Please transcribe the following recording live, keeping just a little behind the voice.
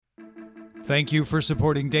Thank you for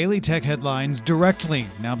supporting Daily Tech Headlines directly.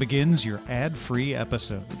 Now begins your ad-free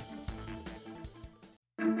episode.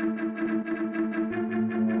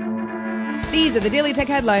 These are the Daily Tech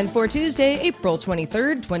Headlines for Tuesday, April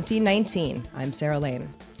 23rd, 2019. I'm Sarah Lane.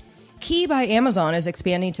 Key by Amazon is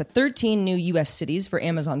expanding to 13 new U.S. cities for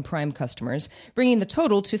Amazon Prime customers, bringing the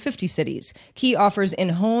total to 50 cities. Key offers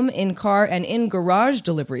in-home, in-car, and in-garage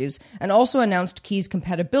deliveries, and also announced Key's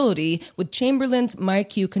compatibility with Chamberlain's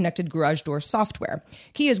MyQ connected garage door software.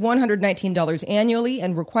 Key is $119 annually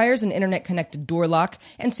and requires an internet-connected door lock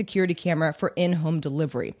and security camera for in-home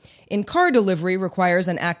delivery. In-car delivery requires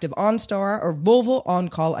an active OnStar or Volvo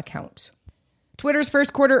on-call account. Twitter's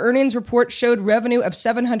first quarter earnings report showed revenue of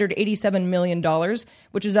 $787 million,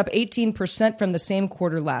 which is up 18% from the same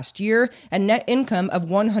quarter last year, and net income of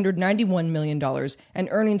 $191 million, and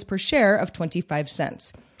earnings per share of 25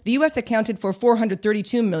 cents. The U.S. accounted for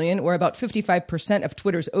 $432 million, or about 55% of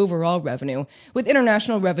Twitter's overall revenue, with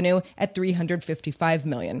international revenue at $355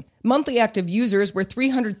 million. Monthly active users were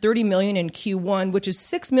 330 million in Q1, which is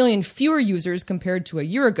 6 million fewer users compared to a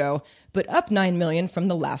year ago, but up 9 million from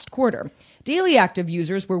the last quarter. Daily active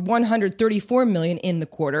users were 134 million in the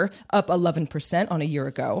quarter, up 11% on a year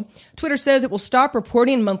ago. Twitter says it will stop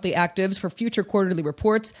reporting monthly actives for future quarterly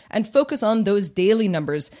reports and focus on those daily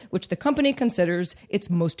numbers, which the company considers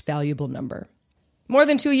its most valuable number. More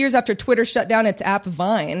than 2 years after Twitter shut down its app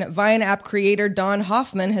Vine, Vine app creator Don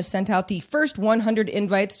Hoffman has sent out the first 100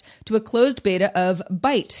 invites to a closed beta of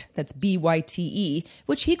Byte, that's B-Y-T-E,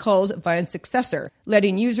 which he calls Vine's successor,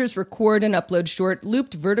 letting users record and upload short,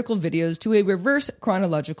 looped vertical videos to a reverse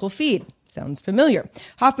chronological feed. Sounds familiar.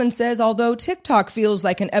 Hoffman says although TikTok feels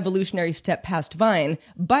like an evolutionary step past Vine,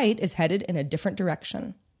 Byte is headed in a different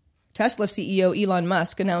direction. Tesla CEO Elon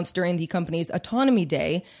Musk announced during the company's Autonomy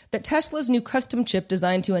Day that Tesla's new custom chip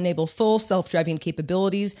designed to enable full self-driving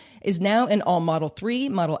capabilities is now in all Model 3,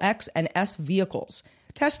 Model X, and S vehicles.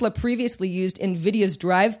 Tesla previously used NVIDIA's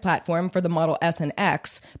Drive platform for the Model S and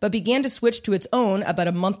X, but began to switch to its own about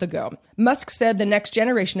a month ago. Musk said the next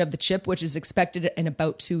generation of the chip, which is expected in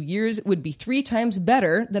about 2 years, would be 3 times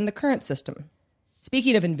better than the current system.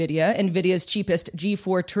 Speaking of NVIDIA, NVIDIA's cheapest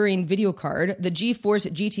G4 Turing video card, the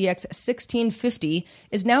GeForce GTX 1650,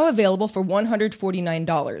 is now available for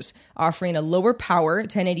 $149, offering a lower power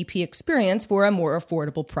 1080p experience for a more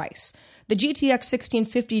affordable price. The GTX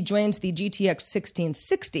 1650 joins the GTX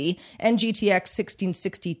 1660 and GTX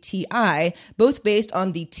 1660 Ti, both based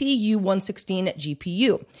on the TU116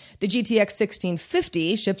 GPU. The GTX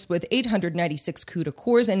 1650 ships with 896 CUDA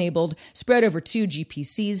cores enabled, spread over 2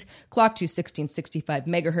 GPCs, clocked to 1665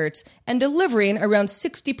 MHz, and delivering around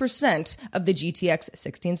 60% of the GTX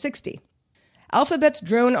 1660. Alphabet's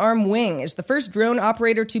drone arm Wing is the first drone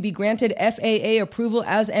operator to be granted FAA approval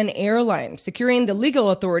as an airline, securing the legal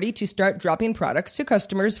authority to start dropping products to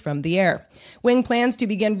customers from the air. Wing plans to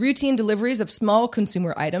begin routine deliveries of small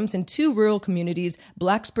consumer items in 2 rural communities,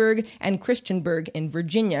 Blacksburg and Christiansburg in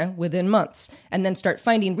Virginia, within months, and then start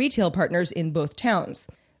finding retail partners in both towns.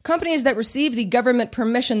 Companies that receive the government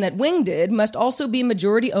permission that Wing did must also be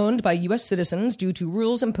majority owned by U.S. citizens due to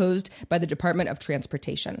rules imposed by the Department of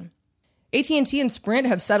Transportation. AT&T and Sprint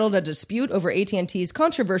have settled a dispute over AT&T's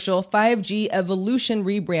controversial 5G Evolution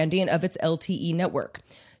rebranding of its LTE network.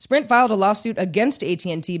 Sprint filed a lawsuit against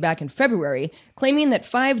AT&T back in February, claiming that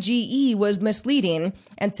 5GE was misleading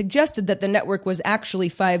and suggested that the network was actually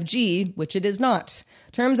 5G, which it is not.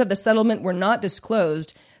 Terms of the settlement were not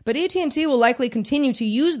disclosed, but AT&T will likely continue to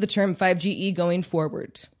use the term 5GE going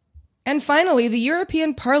forward. And finally, the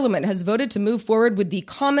European Parliament has voted to move forward with the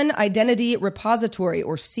Common Identity Repository,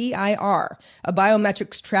 or CIR, a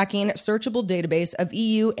biometrics tracking searchable database of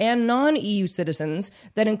EU and non-EU citizens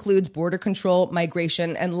that includes border control,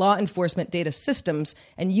 migration, and law enforcement data systems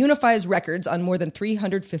and unifies records on more than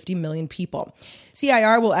 350 million people.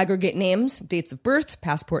 CIR will aggregate names, dates of birth,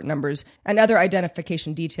 passport numbers, and other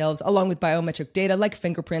identification details, along with biometric data like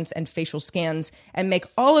fingerprints and facial scans, and make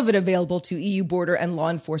all of it available to EU border and law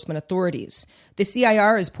enforcement authorities. The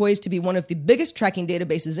CIR is poised to be one of the biggest tracking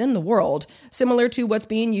databases in the world, similar to what's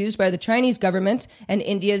being used by the Chinese government and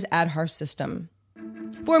India's Aadhaar system.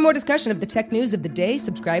 For more discussion of the tech news of the day,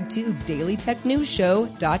 subscribe to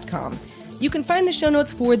dailytechnewsshow.com. You can find the show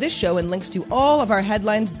notes for this show and links to all of our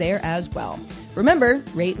headlines there as well. Remember,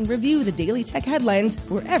 rate and review the Daily Tech Headlines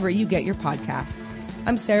wherever you get your podcasts.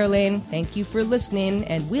 I'm Sarah Lane. Thank you for listening,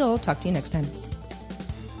 and we'll talk to you next time.